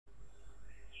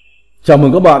Chào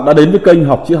mừng các bạn đã đến với kênh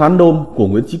học chữ Hán Nôm của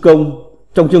Nguyễn Chí Công.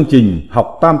 Trong chương trình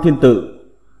học Tam Thiên Tự,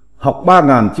 học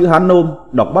 3.000 chữ Hán Nôm,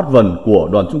 đọc bát vần của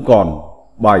Đoàn Trung Còn,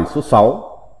 bài số 6.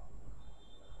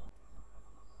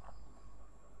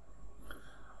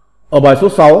 Ở bài số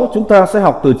 6, chúng ta sẽ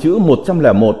học từ chữ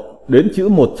 101 đến chữ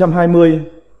 120.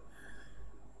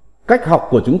 Cách học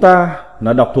của chúng ta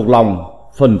là đọc thuộc lòng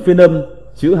phần phiên âm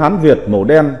chữ Hán Việt màu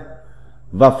đen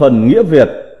và phần nghĩa Việt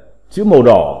chữ màu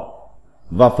đỏ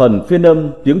và phần phiên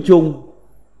âm tiếng Trung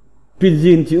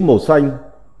Pinyin chữ màu xanh.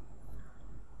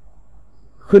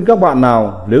 Khuyên các bạn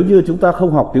nào nếu như chúng ta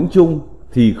không học tiếng Trung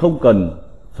thì không cần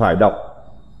phải đọc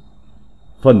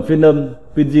phần phiên âm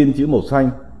Pinyin chữ màu xanh.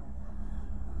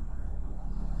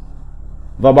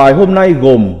 Và bài hôm nay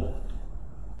gồm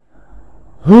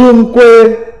hương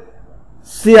quê,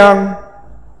 xiang,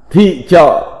 thị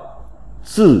chợ,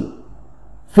 sử,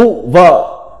 phụ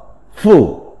vợ,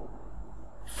 phủ,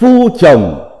 phu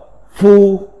chồng,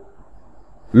 phu,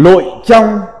 lội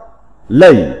trong,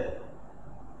 lẩy,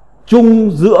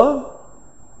 trung giữa,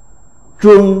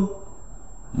 trung,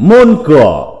 môn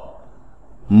cửa,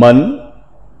 mấn,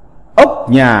 ốc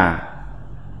nhà,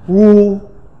 hu,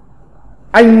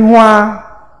 anh hoa,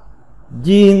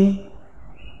 yin,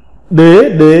 đế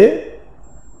đế,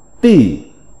 tỷ,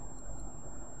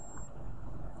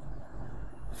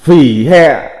 phỉ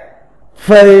hẹ,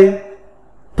 phê,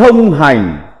 thông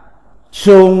hành,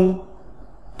 trung,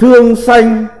 thương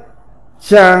xanh,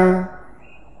 trang,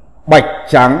 bạch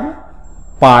trắng,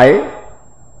 phái,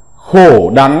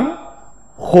 khổ đắng,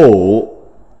 khổ,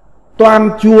 toan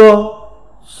chua,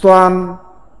 xoan,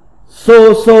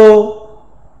 xô xô,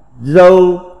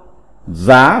 dâu,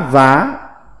 giá giá,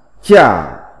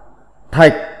 chả,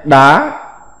 thạch đá,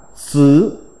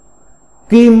 sứ,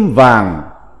 kim vàng,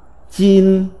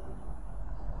 chin.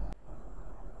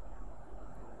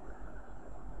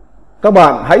 Các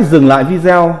bạn hãy dừng lại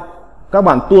video, các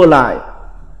bạn tua lại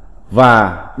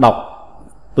và đọc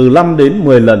từ 5 đến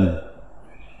 10 lần.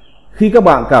 Khi các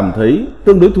bạn cảm thấy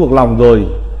tương đối thuộc lòng rồi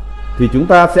thì chúng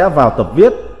ta sẽ vào tập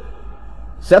viết,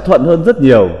 sẽ thuận hơn rất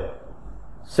nhiều,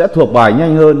 sẽ thuộc bài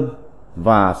nhanh hơn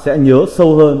và sẽ nhớ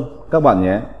sâu hơn các bạn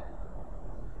nhé.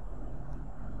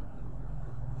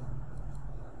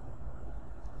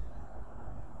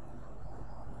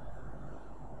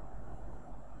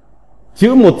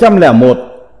 Chữ 101,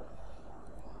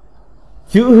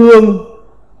 chữ hương,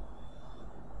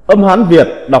 âm Hán Việt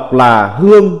đọc là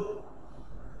hương,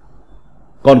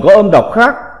 còn có âm đọc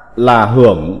khác là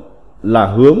hưởng, là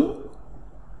hướng.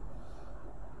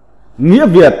 Nghĩa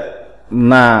Việt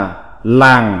là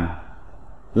làng,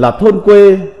 là thôn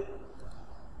quê,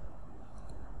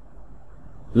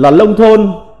 là nông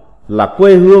thôn, là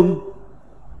quê hương.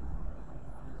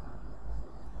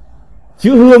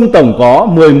 Chữ hương tổng có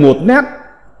 11 nét.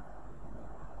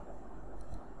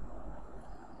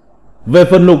 Về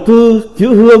phần lục thư,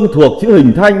 chữ hương thuộc chữ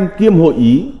hình thanh kiêm hội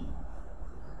ý.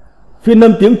 Phiên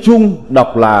âm tiếng Trung đọc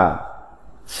là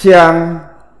xiang.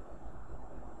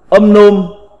 Âm nôm,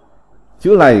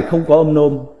 chữ này không có âm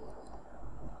nôm.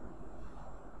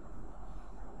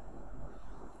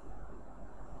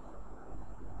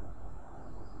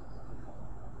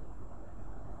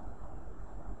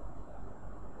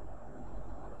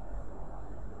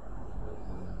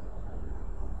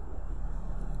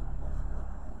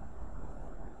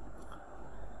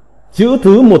 Chữ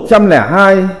thứ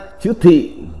 102, chữ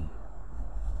thị.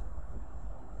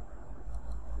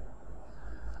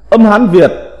 Âm Hán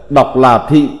Việt đọc là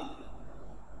thị.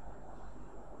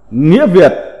 Nghĩa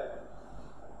Việt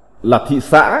là thị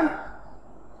xã,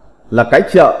 là cái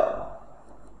chợ,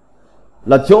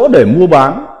 là chỗ để mua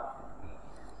bán.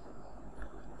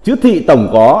 Chữ thị tổng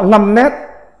có 5 nét.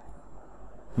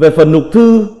 Về phần lục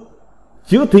thư,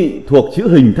 chữ thị thuộc chữ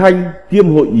hình thanh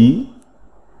kiêm hội ý.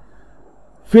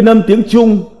 Phiên âm tiếng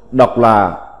Trung đọc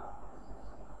là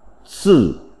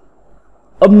sử.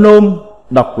 Âm nôm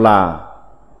đọc là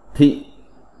thị.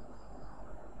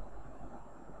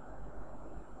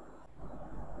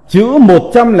 Chữ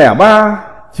 103,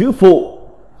 chữ phụ.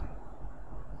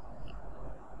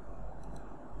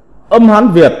 Âm Hán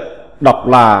Việt đọc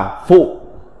là phụ.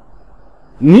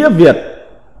 Nghĩa Việt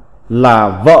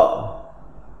là vợ,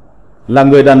 là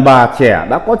người đàn bà trẻ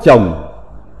đã có chồng,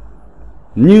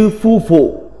 như phu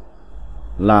phụ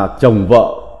là chồng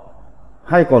vợ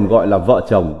hay còn gọi là vợ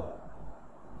chồng.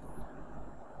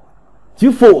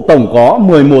 Chữ phụ tổng có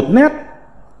 11 nét.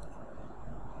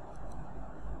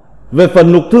 Về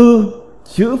phần lục thư,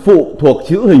 chữ phụ thuộc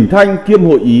chữ hình thanh kiêm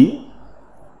hội ý.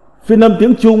 Phiên âm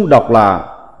tiếng Trung đọc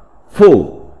là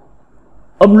phủ.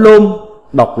 Âm nôm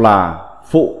đọc là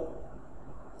phụ.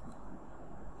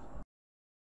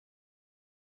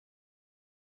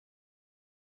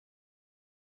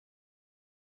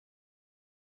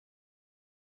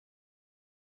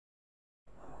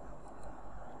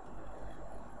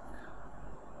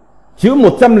 Chữ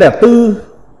 104,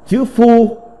 chữ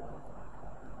phu.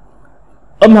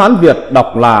 Âm Hán Việt đọc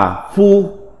là phu,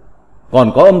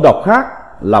 còn có âm đọc khác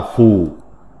là phù.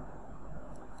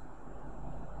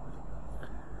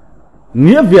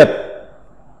 Nghĩa Việt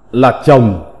là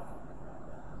chồng,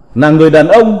 là người đàn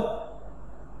ông,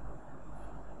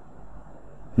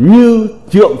 như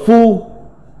trượng phu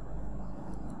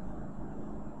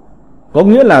có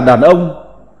nghĩa là đàn ông,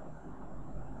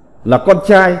 là con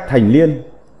trai thành liên.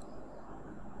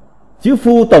 Chữ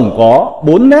phu tổng có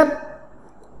 4 nét.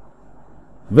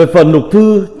 Về phần lục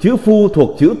thư, chữ phu thuộc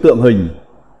chữ tượng hình.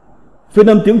 Phiên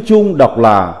âm tiếng Trung đọc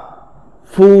là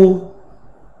phu.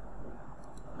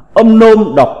 Âm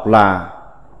nôm đọc là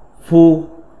phu.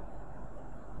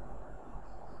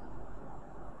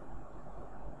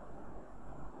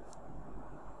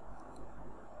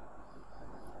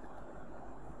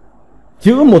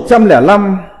 Chữ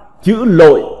 105, chữ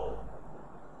lội.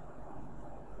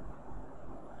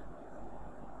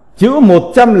 Chữ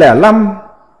 105,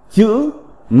 chữ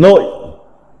nội.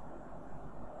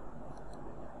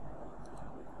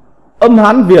 Âm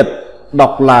Hán Việt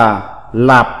đọc là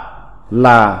lạp,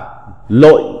 là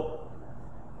lội.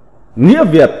 Nghĩa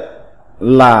Việt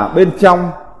là bên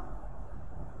trong.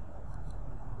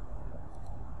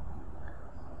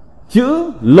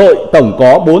 Chữ lội tổng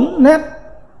có 4 nét.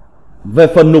 Về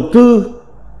phần lục thư,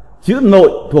 chữ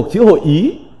nội thuộc chữ hội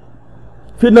Ý.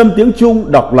 Phiên âm tiếng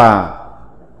Trung đọc là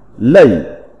lẩy.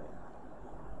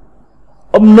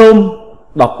 Âm nôm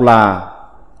đọc là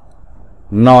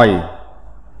nòi,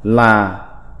 là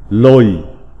lồi,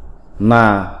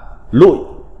 là lụi.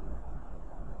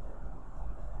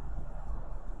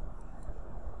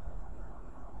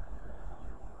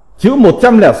 Chữ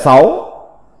 106,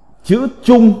 chữ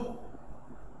trung.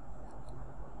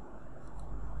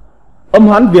 Âm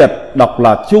Hán Việt đọc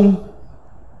là trung,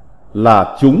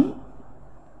 là chúng.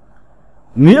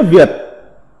 Nghĩa Việt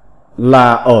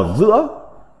là ở giữa,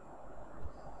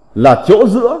 là chỗ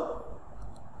giữa.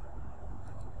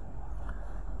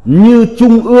 Như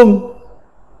trung ương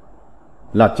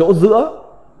là chỗ giữa,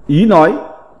 ý nói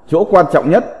chỗ quan trọng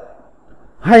nhất.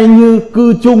 Hay như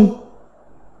cư trung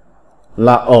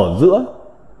là ở giữa.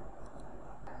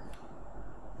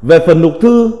 Về phần lục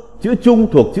thư, chữ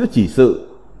trung thuộc chữ chỉ sự.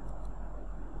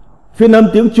 Phiên âm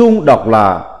tiếng Trung đọc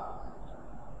là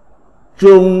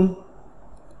trung.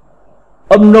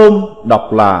 Âm nôm đọc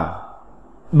là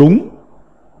đúng,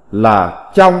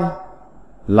 là trong,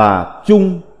 là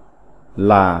chung,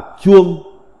 là chuông.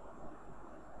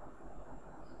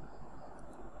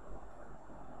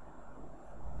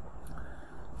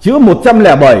 Chữ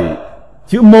 107,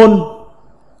 chữ môn.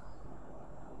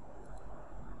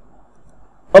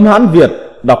 Âm Hán Việt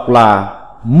đọc là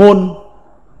môn.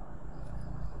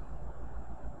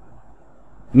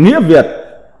 Nghĩa Việt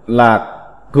là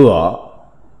cửa.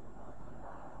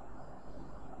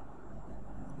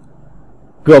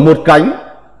 Cửa một cánh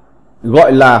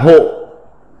gọi là hộ,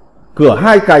 cửa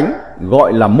hai cánh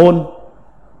gọi là môn.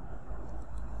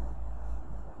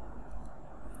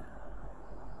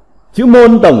 Chữ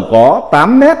môn tổng có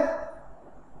 8 nét.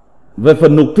 Về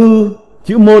phần lục thư,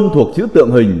 chữ môn thuộc chữ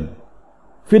tượng hình.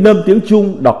 Phiên âm tiếng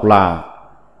Trung đọc là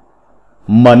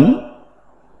mấn.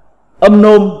 Âm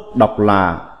nôm đọc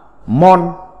là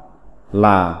mon,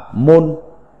 là môn.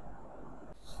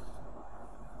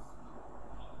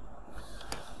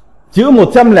 Chữ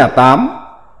 108,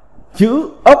 chữ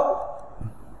ốc.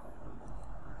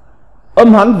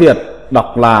 Âm Hán Việt đọc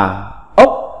là ốc.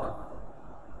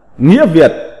 Nghĩa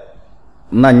Việt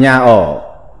là nhà ở.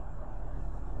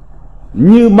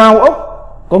 Như mao ốc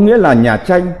có nghĩa là nhà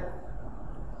tranh.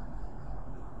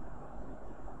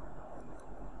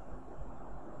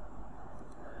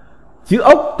 Chữ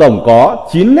ốc tổng có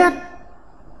 9 nét.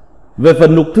 Về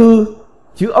phần lục thư,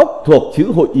 chữ ốc thuộc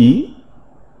chữ hội Ý.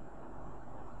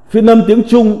 Phiên âm tiếng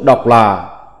Trung đọc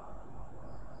là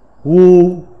gu.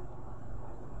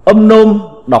 Âm nôm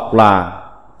đọc là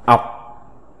ọc,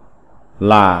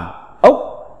 là ốc.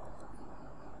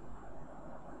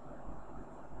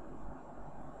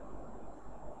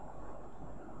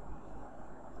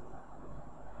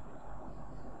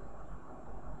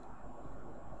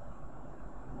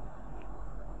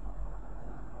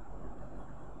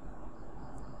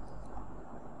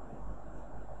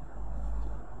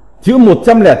 Chữ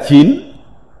 109,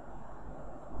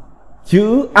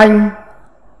 chữ anh.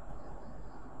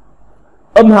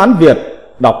 Âm Hán Việt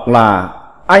đọc là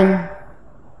anh.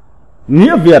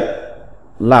 Nghĩa Việt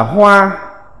là hoa,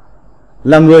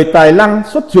 là người tài năng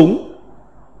xuất chúng.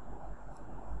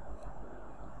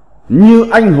 Như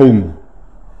anh hùng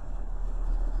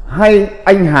hay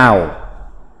anh hào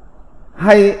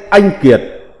hay anh kiệt.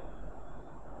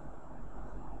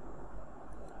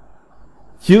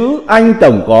 Chữ anh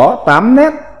tổng có 8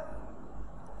 nét.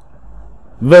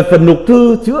 Về phần lục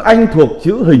thư, chữ anh thuộc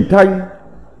chữ hình thanh.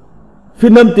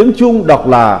 Phiên âm tiếng Trung đọc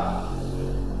là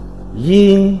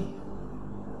yin,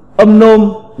 âm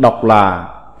nôm đọc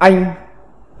là anh,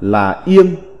 là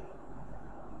yên.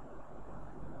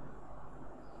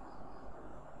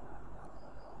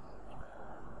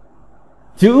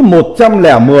 Chữ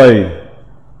 110,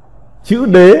 chữ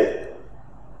đế.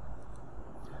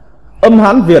 Âm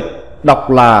Hán Việt đọc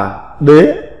là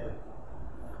đế.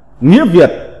 Nghĩa Việt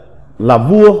là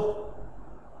vua,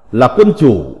 là quân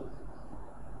chủ,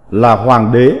 là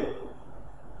hoàng đế.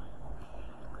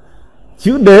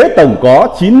 Chữ đế tổng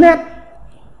có 9 nét.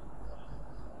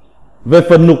 Về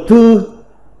phần lục thư,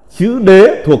 chữ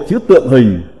đế thuộc chữ tượng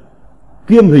hình,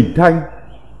 kiêm hình thanh.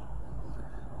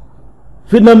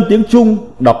 Phiên âm tiếng Trung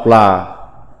đọc là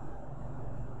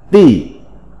tỷ.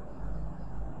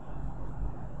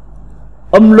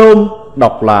 Âm lôm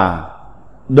đọc là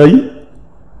đấy,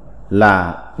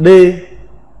 là đê,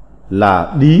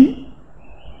 là đí,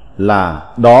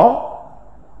 là đó.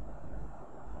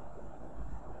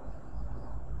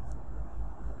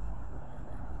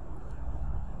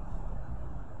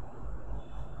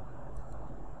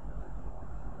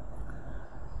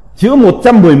 Chữ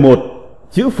 111,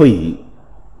 chữ phỉ.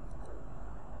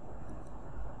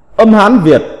 Âm Hán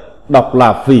Việt đọc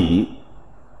là phỉ,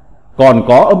 còn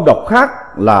có âm đọc khác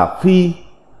là phi.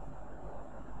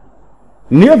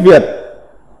 Nghĩa Việt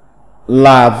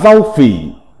là rau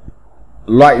phỉ,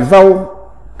 loại rau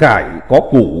cải có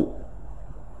củ,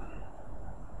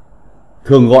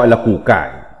 thường gọi là củ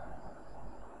cải.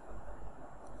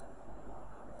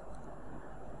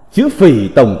 Chữ phỉ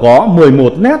tổng có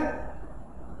 11 nét.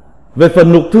 Về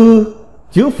phần lục thư,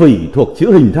 chữ phỉ thuộc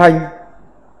chữ hình thanh.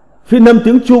 Phiên âm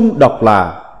tiếng Trung đọc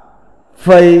là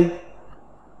phây,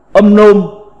 âm nôm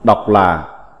đọc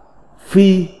là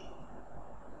phi.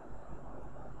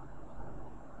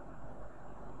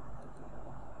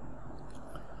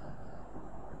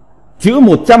 Chữ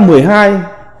 112,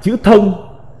 chữ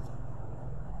thông.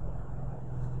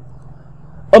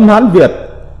 Âm Hán Việt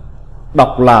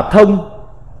đọc là thông,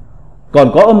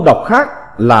 còn có âm đọc khác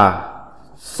là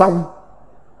song.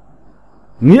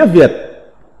 Nghĩa Việt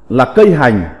là cây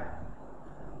hành,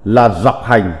 là dọc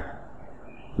hành,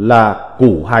 là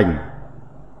củ hành.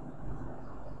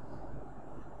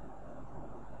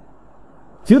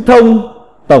 Chữ thông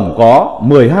tổng có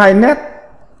 12 nét.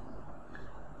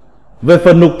 Về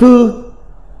phần lục thư,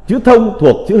 chữ thông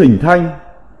thuộc chữ hình thanh.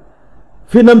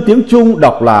 Phiên âm tiếng Trung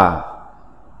đọc là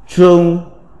trương.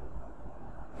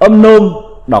 Âm nôm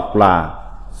đọc là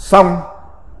song,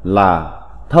 là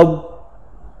thông.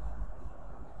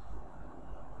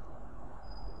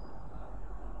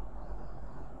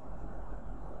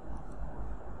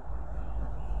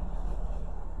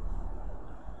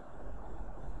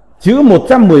 Chữ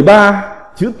 113,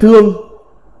 chữ thương.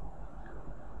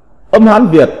 Âm Hán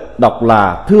Việt đọc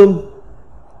là thương,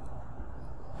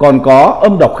 còn có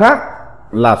âm đọc khác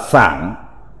là sảng,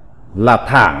 là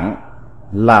thảng,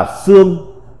 là xương.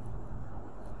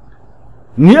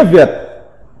 Nghĩa Việt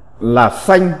là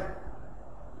xanh,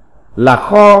 là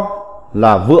kho,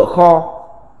 là vựa kho.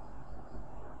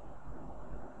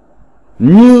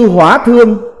 Như hóa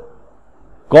thương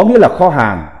có nghĩa là kho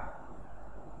hàng.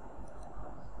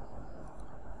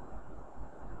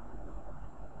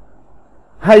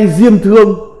 Hay diêm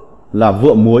thương là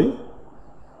vựa muối.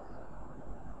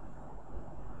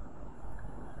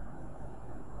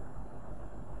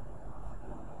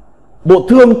 Bộ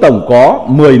thương tổng có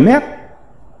 10 nét.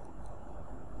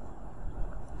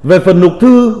 Về phần lục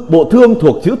thư, bộ thương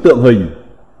thuộc chữ tượng hình.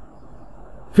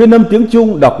 Phiên âm tiếng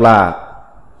Trung đọc là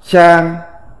trang.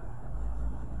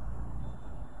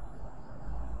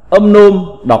 Âm nôm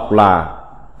đọc là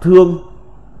thương.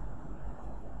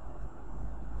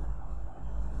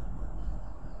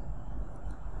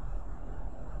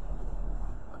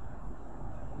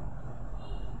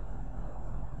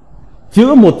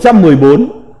 Chữ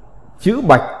 114, chữ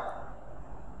bạch.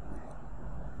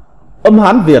 Âm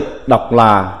Hán Việt đọc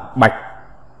là bạch.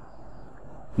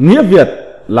 Nghĩa Việt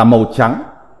là màu trắng.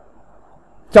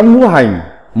 Trong ngũ hành,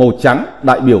 màu trắng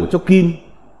đại biểu cho kim,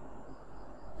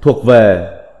 thuộc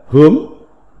về hướng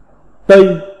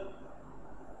Tây.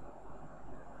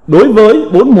 Đối với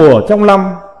 4 mùa trong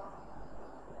năm,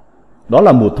 đó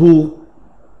là mùa thu.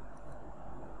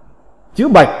 Chữ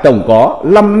bạch tổng có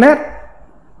 5 nét.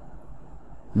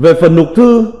 Về phần lục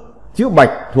thư, chữ bạch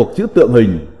thuộc chữ tượng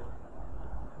hình.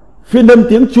 Phiên âm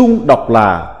tiếng Trung đọc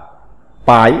là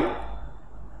pái.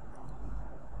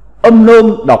 Âm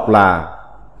nôm đọc là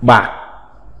bạc.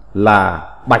 là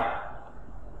bạch.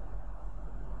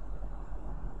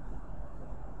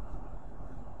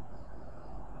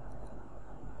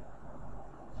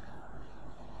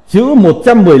 Chữ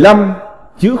 115,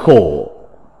 chữ khổ.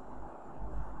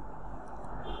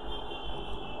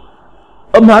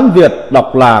 Âm Hán Việt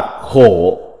đọc là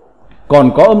khổ,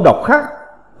 còn có âm đọc khác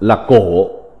là cổ.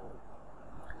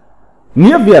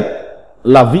 Nghĩa Việt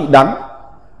là vị đắng,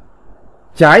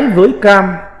 trái với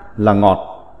cam là ngọt.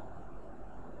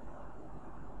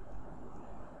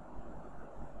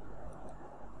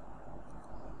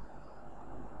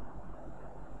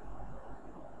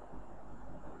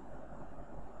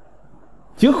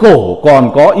 Chữ khổ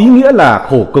còn có ý nghĩa là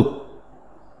khổ cực,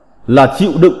 là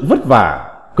chịu đựng vất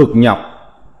vả, cực nhọc,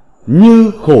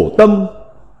 như khổ tâm,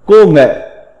 cô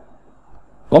nghệ.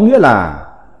 Có nghĩa là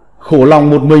khổ lòng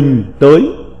một mình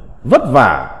tới, vất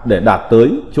vả để đạt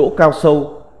tới chỗ cao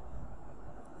sâu.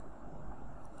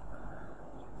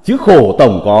 Chữ khổ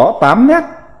tổng có 8 nét.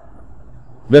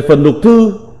 Về phần lục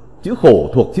thư, chữ khổ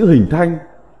thuộc chữ hình thanh.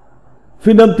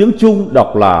 Phiên âm tiếng Trung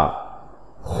đọc là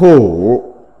khổ,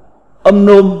 âm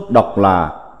nôm đọc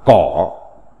là cỏ,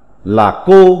 là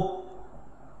cô,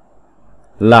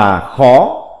 là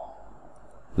khó,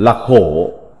 là khổ,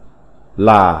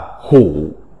 là khủ.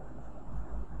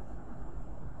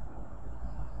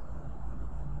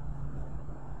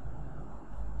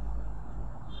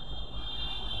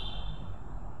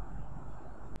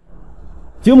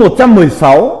 Chữ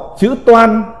 116, chữ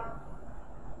toan.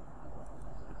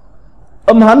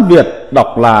 Âm Hán Việt đọc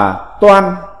là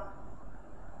toan.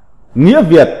 Nghĩa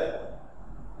Việt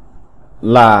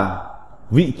là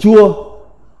vị chua,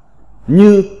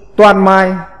 như toan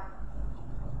mai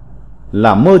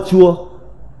là mơ chua.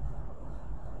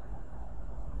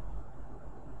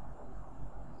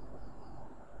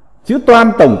 Chữ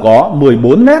toan tổng có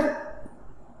 14 nét.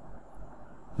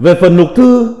 Về phần lục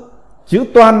thư, chữ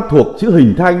toan thuộc chữ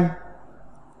hình thanh.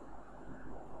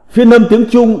 Phiên âm tiếng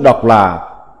Trung đọc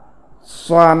là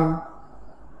xoan,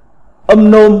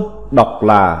 âm nôm đọc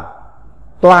là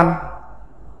toan.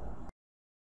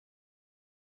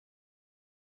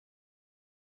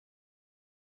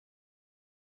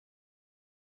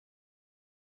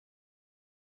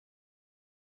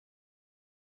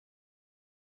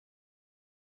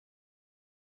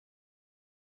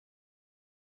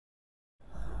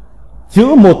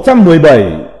 Chữ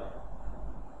 117,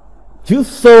 chữ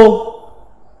xô.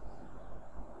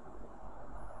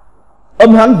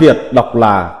 Âm Hán Việt đọc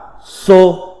là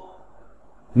xô.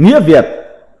 Nghĩa Việt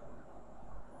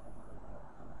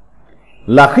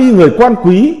là khi người quan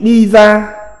quý đi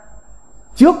ra,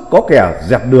 trước có kẻ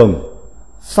dẹp đường,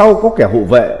 sau có kẻ hộ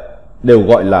vệ, đều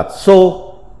gọi là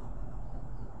xô.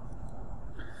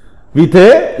 Vì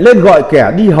thế nên gọi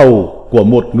kẻ đi hầu của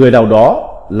một người nào đó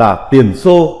là tiền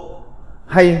xô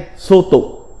hay xô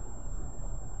tụng.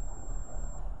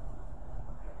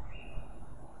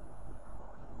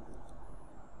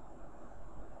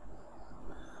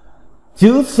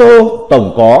 Chữ xô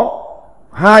tổng có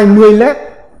 20 nét.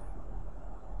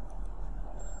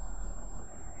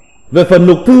 Về phần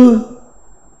lục thư,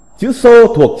 chữ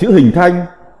xô thuộc chữ hình thanh.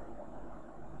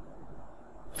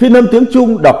 Phiên âm tiếng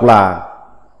Trung đọc là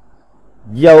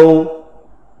dâu,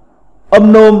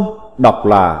 âm nôm đọc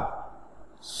là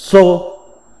xô.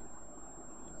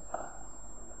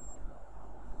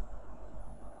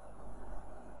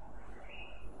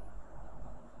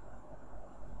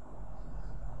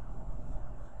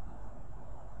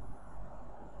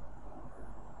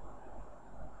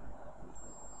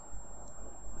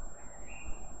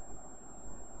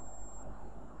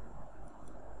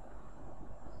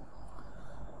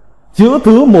 Chữ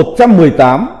thứ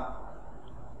 118,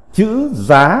 chữ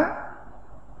giá.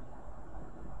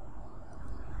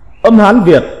 Âm Hán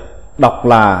Việt đọc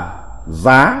là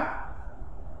giá.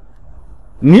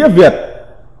 Nghĩa Việt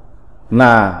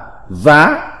là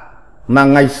giá, là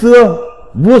ngày xưa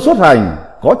vua xuất hành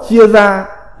có chia ra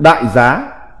đại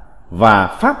giá và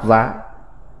pháp giá.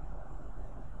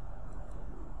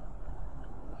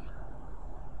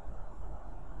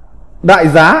 Đại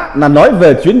giá là nói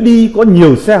về chuyến đi có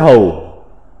nhiều xe hầu.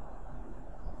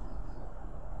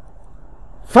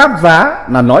 Pháp giá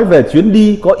là nói về chuyến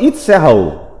đi có ít xe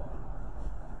hầu.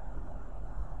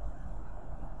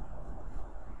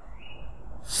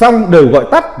 Song đều gọi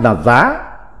tắt là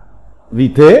giá.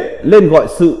 Vì thế nên gọi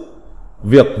sự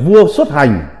việc vua xuất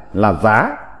hành là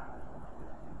giá.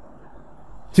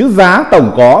 Chữ giá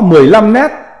tổng có 15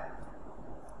 nét.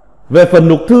 Về phần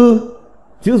lục thư,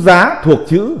 chữ giá thuộc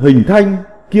chữ hình thanh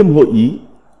kiêm hội ý.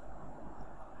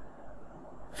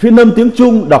 Phiên âm tiếng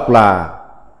Trung đọc là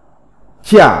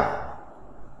trả,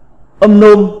 âm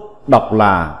nôm đọc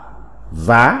là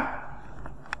giá.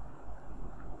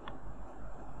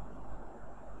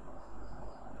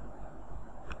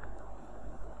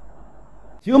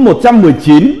 Chữ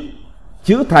 119,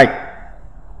 chữ thạch.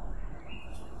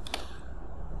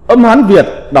 Âm Hán Việt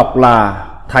đọc là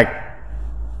thạch.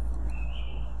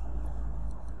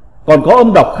 Còn có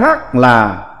âm đọc khác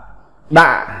là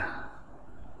đạ.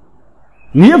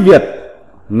 Nghĩa Việt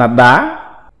là đá.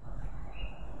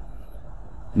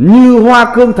 Như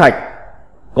hoa cương thạch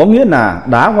có nghĩa là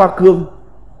đá hoa cương.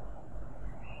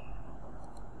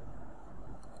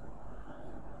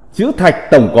 Chữ thạch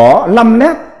tổng có 5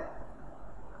 nét.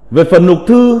 Về phần lục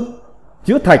thư,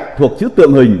 chữ thạch thuộc chữ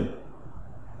tượng hình.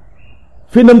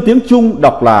 Phiên âm tiếng Trung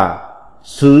đọc là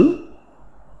sứ.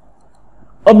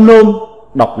 Âm nôm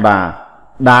đọc là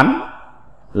đán,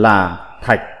 là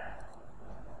thạch.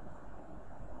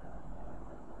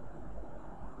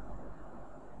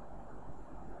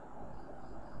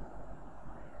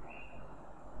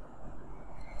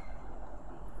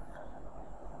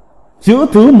 Chữ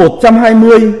thứ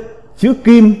 120, chữ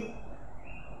kim.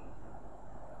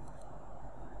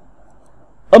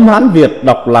 Âm Hán Việt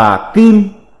đọc là kim.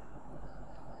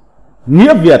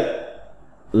 Nghĩa Việt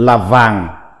là vàng,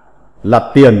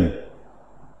 là tiền,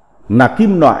 là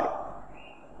kim loại.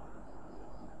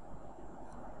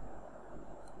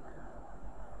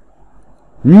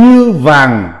 Như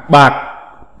vàng, bạc,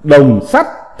 đồng, sắt,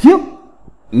 thiếc,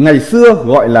 ngày xưa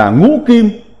gọi là ngũ kim,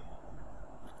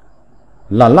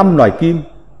 là 5 loài kim.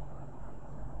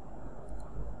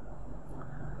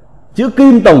 Chữ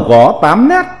kim tổng có 8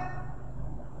 nét.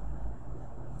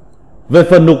 Về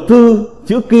phần lục thư,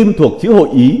 chữ kim thuộc chữ hội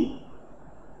Ý.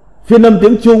 Phiên âm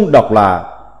tiếng Trung đọc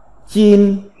là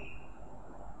chin.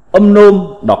 Âm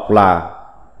nôm đọc là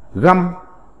găm,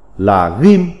 là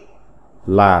ghim,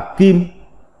 là kim.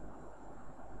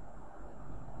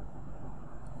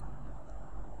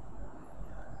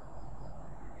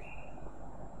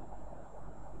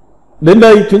 Đến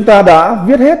đây chúng ta đã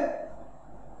viết hết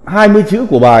 20 chữ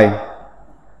của bài.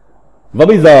 Và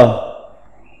bây giờ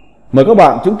mời các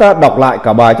bạn chúng ta đọc lại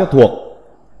cả bài cho thuộc,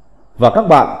 và các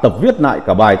bạn tập viết lại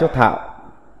cả bài cho thạo.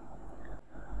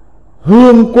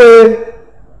 Hương quê,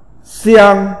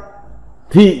 xiang,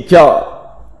 thị chợ,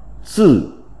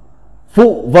 sử,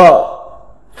 phụ vợ,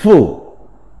 phủ,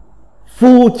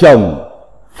 phu chồng,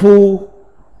 phu,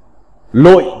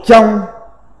 lội trong,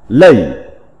 lẩy,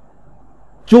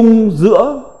 trung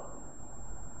giữa,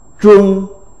 trung,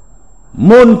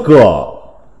 môn cửa,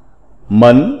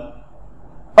 mấn,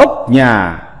 ốc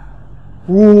nhà,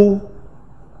 hu,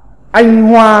 anh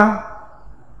hoa,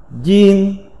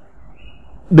 yin,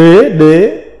 đế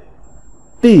đế,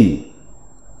 tỷ,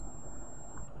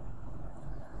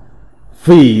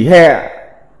 phỉ hẹ,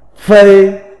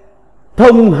 phê,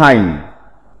 thông hành,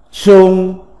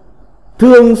 trung,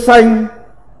 thương xanh,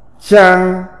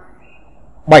 trang,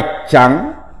 bạch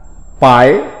trắng,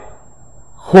 phái,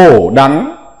 khổ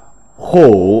đắng,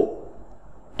 khổ,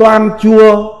 toan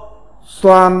chua,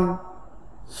 xoan,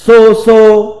 xô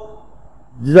xô,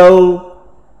 dâu,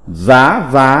 giá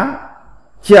giá,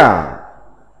 chả,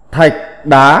 thạch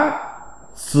đá,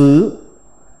 sứ,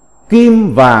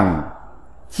 kim vàng,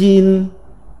 chin.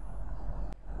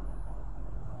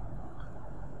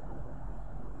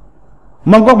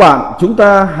 Mong các bạn chúng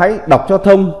ta hãy đọc cho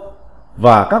thông,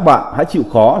 và các bạn hãy chịu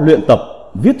khó luyện tập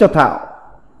viết cho thạo,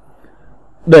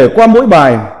 để qua mỗi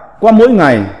bài, qua mỗi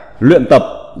ngày luyện tập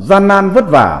gian nan vất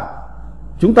vả,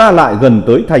 chúng ta lại gần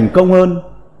tới thành công hơn.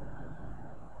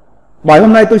 Bài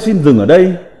hôm nay tôi xin dừng ở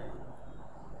đây.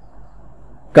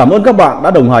 Cảm ơn các bạn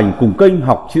đã đồng hành cùng kênh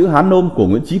Học Chữ Hán Nôm của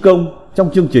Nguyễn Chí Công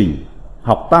trong chương trình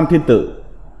Học Tam Thiên Tự.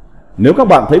 Nếu các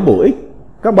bạn thấy bổ ích,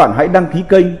 các bạn hãy đăng ký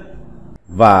kênh,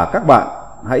 và các bạn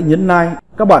hãy nhấn like,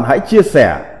 các bạn hãy chia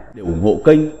sẻ để ủng hộ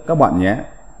kênh các bạn nhé.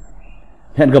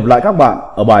 Hẹn gặp lại các bạn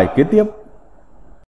ở bài kế tiếp.